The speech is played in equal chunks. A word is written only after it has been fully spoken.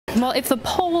Well, if the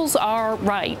polls are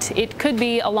right, it could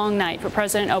be a long night for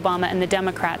President Obama and the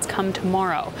Democrats come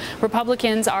tomorrow.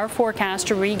 Republicans are forecast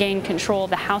to regain control of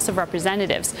the House of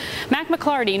Representatives. Mack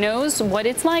McLarty knows what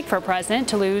it's like for a president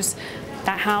to lose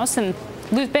that House and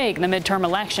lose big in the midterm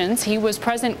elections. He was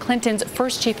President Clinton's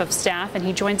first chief of staff, and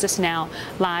he joins us now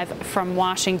live from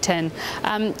Washington.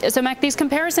 So, Mack, these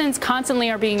comparisons constantly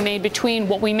are being made between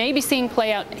what we may be seeing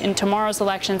play out in tomorrow's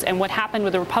elections and what happened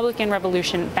with the Republican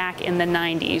Revolution back in the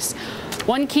 90s.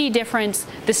 One key difference,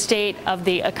 the state of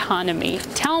the economy.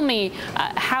 Tell me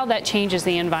how that changes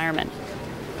the environment.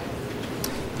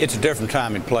 It's a different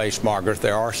time and place, Margaret.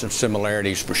 There are some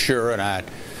similarities for sure, and I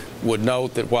would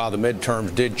note that while the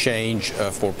midterms did change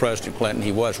for President Clinton,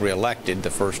 he was reelected, the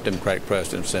first Democratic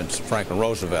president since Franklin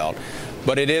Roosevelt.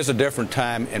 But it is a different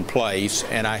time and place,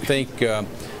 and I think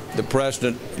the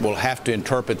president will have to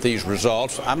interpret these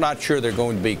results. I'm not sure they're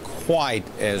going to be quite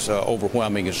as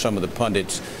overwhelming as some of the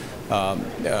pundits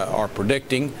are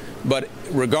predicting. But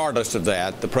regardless of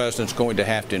that, the president's going to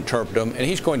have to interpret them, and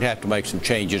he's going to have to make some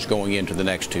changes going into the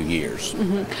next 2 years.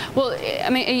 Well,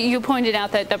 I mean, you pointed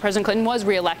out that President Clinton was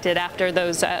reelected after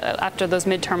those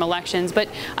midterm elections, but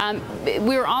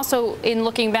we were also, in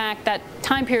looking back, that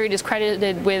time period is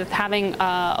credited with having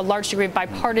a large degree of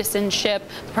bipartisanship,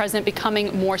 the president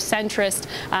becoming more centrist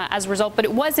as a result. But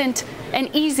it wasn't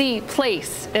an easy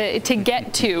place to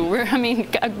get to. I mean,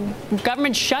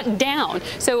 government shut down.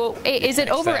 So is it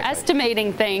overestimating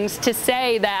things to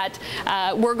say that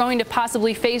we're going to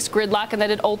possibly face gridlock and that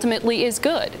it ultimately is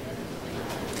good?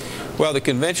 Well, the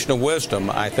conventional wisdom,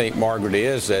 I think, Margaret,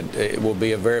 is that it will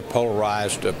be a very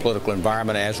polarized political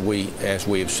environment as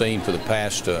we have seen for the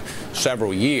past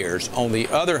several years. On the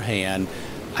other hand,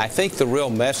 I think the real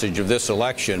message of this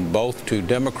election, both to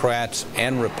Democrats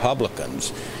and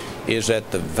Republicans, is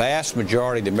that the vast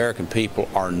majority of the American people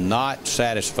are not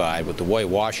satisfied with the way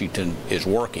Washington is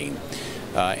working,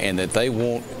 and that they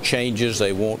want changes.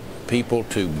 They want people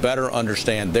to better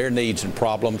understand their needs and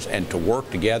problems and to work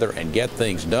together and get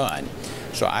things done.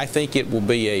 So I think it will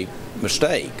be a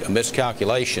mistake, a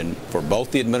miscalculation for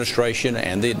both the administration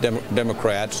and the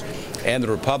Democrats and the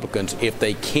Republicans if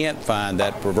they can't find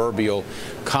that proverbial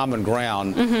common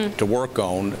ground to work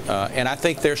on. And I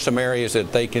think there's some areas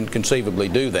that they can conceivably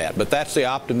do that. But that's the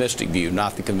optimistic view,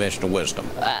 not the conventional wisdom.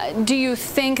 Do you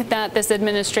think that this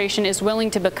administration is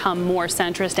willing to become more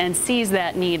centrist and sees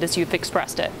that need as you've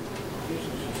expressed it?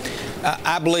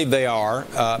 I believe they are,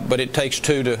 but it takes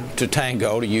two to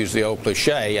tango, to use the old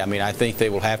cliche. I mean, I think they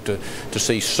will have to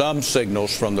see some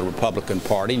signals from the Republican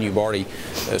Party, and you've already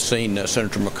seen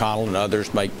Senator McConnell and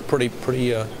others make pretty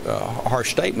harsh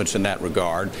statements in that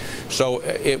regard. So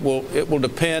it will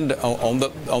depend on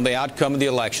the outcome of the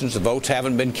elections. The votes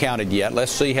haven't been counted yet.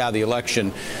 Let's see how the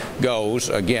election goes.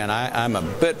 Again, I'm a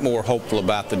bit more hopeful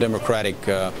about the Democratic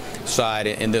side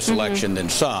in this election than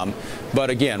some. But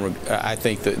again, I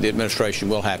think the administration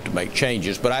will have to make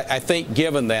changes. But I think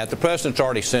given that, the president's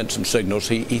already sent some signals.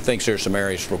 He thinks there's some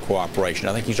areas for cooperation.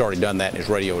 I think he's already done that in his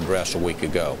radio address a week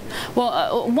ago.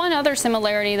 Well, one other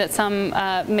similarity that some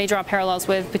may draw parallels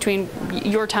with between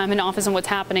your time in office and what's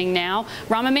happening now,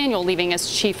 Rahm Emanuel leaving as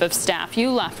chief of staff.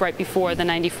 You left right before the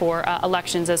 '94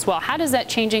 elections as well. How does that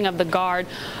changing of the guard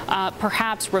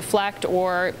perhaps reflect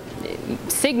or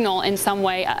signal in some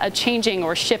way a changing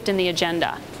or shift in the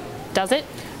agenda? Does it?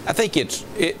 I think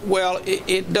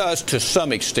it does to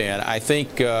some extent. I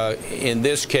think in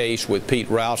this case with Pete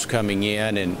Rouse coming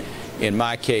in, and in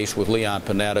my case with Leon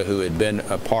Panetta, who had been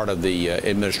a part of the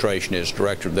administration as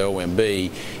director of the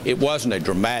OMB, it wasn't a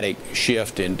dramatic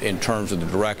shift in terms of the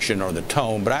direction or the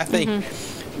tone, but I think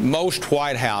most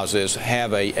White Houses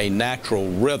have a natural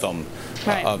rhythm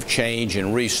of change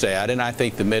and reset, and I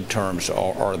think the midterms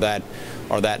are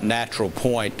that natural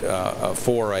point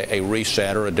for a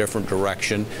reset or a different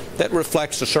direction that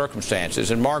reflects the circumstances.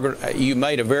 And Margaret, you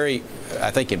made a very,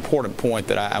 I think, important point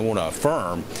that I want to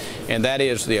affirm, and that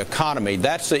is the economy.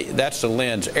 That's the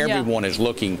lens everyone is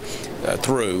looking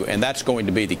through, and that's going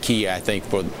to be the key, I think,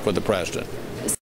 for the president.